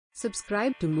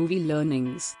Subscribe to Movie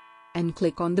Learnings and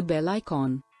click on the bell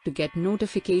icon to get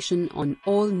notification on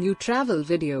all new travel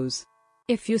videos.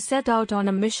 If you set out on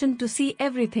a mission to see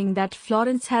everything that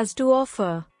Florence has to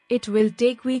offer, it will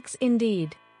take weeks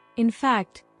indeed. In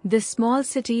fact, this small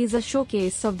city is a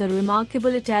showcase of the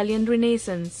remarkable Italian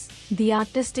Renaissance, the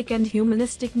artistic and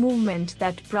humanistic movement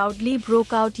that proudly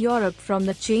broke out Europe from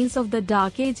the chains of the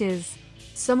Dark Ages.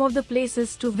 Some of the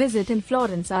places to visit in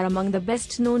Florence are among the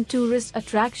best-known tourist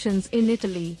attractions in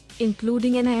Italy,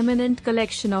 including an eminent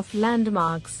collection of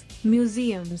landmarks,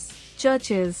 museums,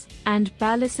 churches, and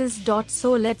palaces.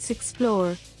 So let's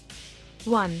explore.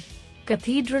 1.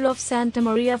 Cathedral of Santa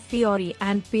Maria Fiori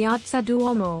and Piazza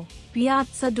Duomo.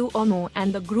 Piazza Duomo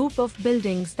and the group of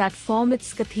buildings that form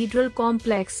its cathedral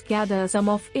complex gather some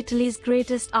of Italy's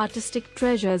greatest artistic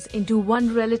treasures into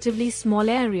one relatively small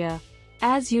area.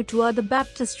 As you tour the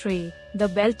baptistry, the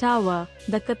bell tower,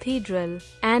 the cathedral,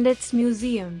 and its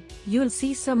museum, you'll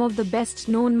see some of the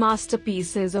best-known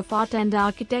masterpieces of art and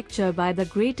architecture by the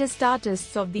greatest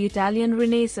artists of the Italian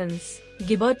Renaissance: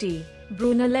 Ghiberti,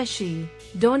 Brunelleschi,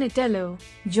 Donatello,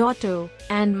 Giotto,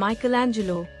 and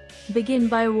Michelangelo. Begin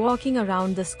by walking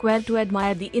around the square to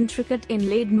admire the intricate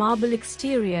inlaid marble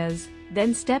exteriors,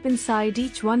 then step inside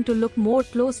each one to look more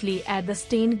closely at the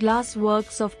stained glass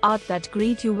works of art that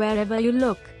greet you wherever you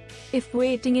look. If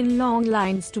waiting in long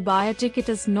lines to buy a ticket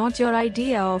is not your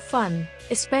idea of fun,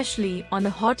 especially on a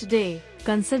hot day,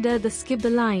 consider the Skip the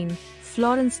Line,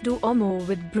 Florence Duomo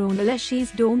with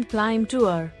Brunelleschi's Dome Climb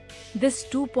Tour. This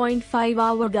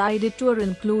 2.5-hour guided tour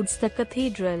includes the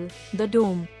cathedral, the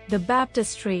dome, the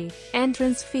baptistry,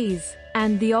 entrance fees,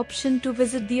 and the option to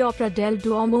visit the Opera del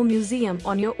Duomo Museum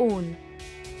on your own.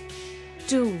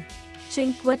 2.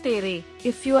 Cinque Terre.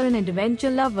 If you are an adventure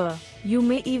lover, you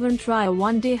may even try a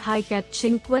one-day hike at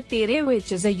Cinque Terre,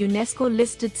 which is a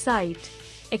UNESCO-listed site.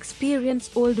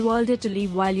 Experience Old World Italy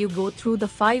while you go through the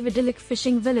 5 idyllic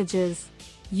fishing villages.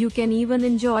 You can even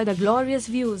enjoy the glorious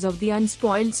views of the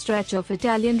unspoiled stretch of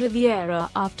Italian Riviera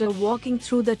after walking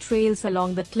through the trails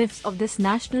along the cliffs of this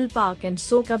national park and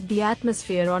soak up the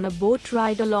atmosphere on a boat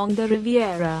ride along the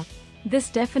Riviera. This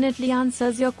definitely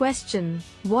answers your question,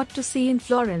 what to see in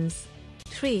Florence.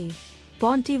 3.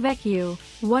 Ponte Vecchio.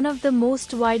 One of the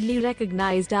most widely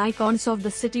recognized icons of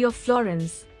the city of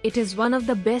Florence, it is one of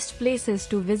the best places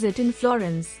to visit in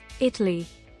Florence, Italy.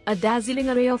 A dazzling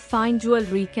array of fine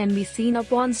jewelry can be seen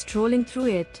upon strolling through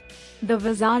it. The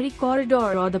Vasari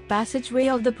corridor or the passageway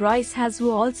of the Price has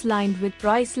walls lined with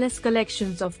priceless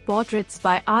collections of portraits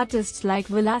by artists like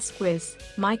Velázquez,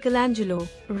 Michelangelo,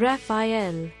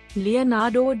 Raphael,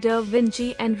 Leonardo da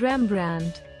Vinci and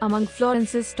Rembrandt, among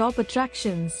Florence's top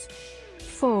attractions.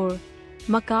 4.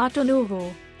 Mercato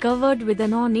Nuovo. Covered with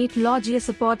an ornate loggia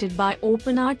supported by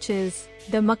open arches,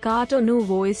 the Mercato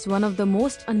Nuovo is one of the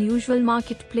most unusual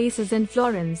marketplaces in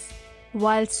Florence.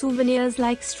 While souvenirs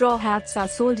like straw hats are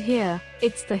sold here,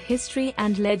 it's the history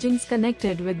and legends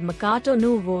connected with Mercato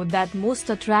Nuovo that most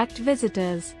attract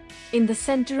visitors. In the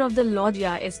center of the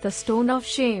loggia is the Stone of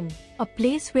Shame, a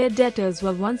place where debtors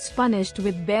were once punished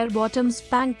with bare-bottom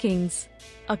spankings.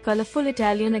 A colorful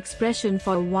Italian expression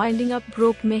for winding up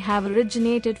broke may have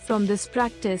originated from this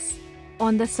practice.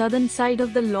 On the southern side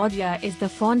of the loggia is the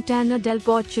Fontana del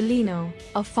Porcellino,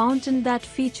 a fountain that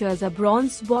features a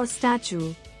bronze boar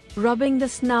statue. Rubbing the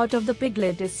snout of the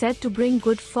piglet is said to bring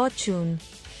good fortune.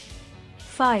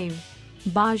 5.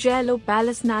 Bargello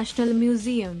Palace National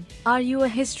Museum. Are you a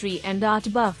history and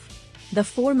art buff? The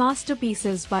 4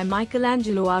 masterpieces by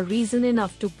Michelangelo are reason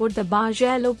enough to put the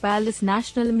Bargello Palace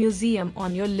National Museum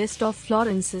on your list of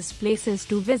Florence's places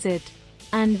to visit.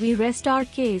 And we rest our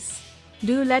case.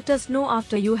 Do let us know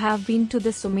after you have been to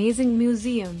this amazing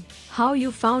museum, how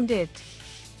you found it.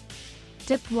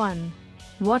 Tip 1.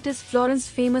 What is Florence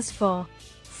famous for?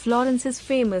 Florence is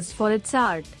famous for its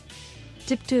art.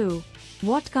 Tip 2.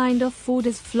 What kind of food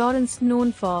is Florence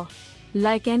known for?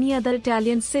 Like any other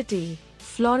Italian city,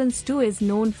 Florence too is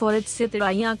known for its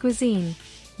Italian cuisine.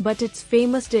 But its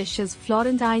famous dish is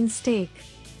Florentine steak.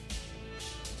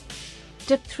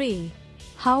 Tip 3.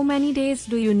 How many days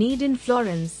do you need in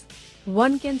Florence?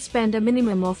 One can spend a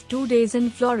minimum of 2 days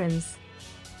in Florence.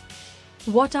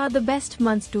 What are the best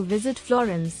months to visit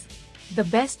Florence? The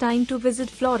best time to visit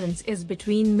Florence is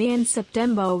between May and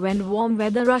September, when warm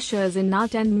weather ushers in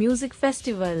art and music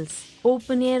festivals,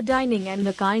 open-air dining and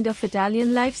the kind of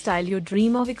Italian lifestyle you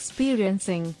dream of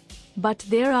experiencing. But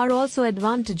there are also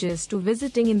advantages to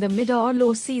visiting in the mid or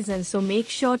low season, so make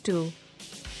sure to.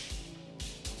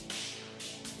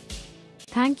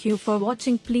 Thank you for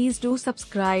watching. Please do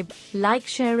subscribe, like,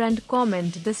 share and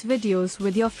comment this videos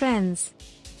with your friends.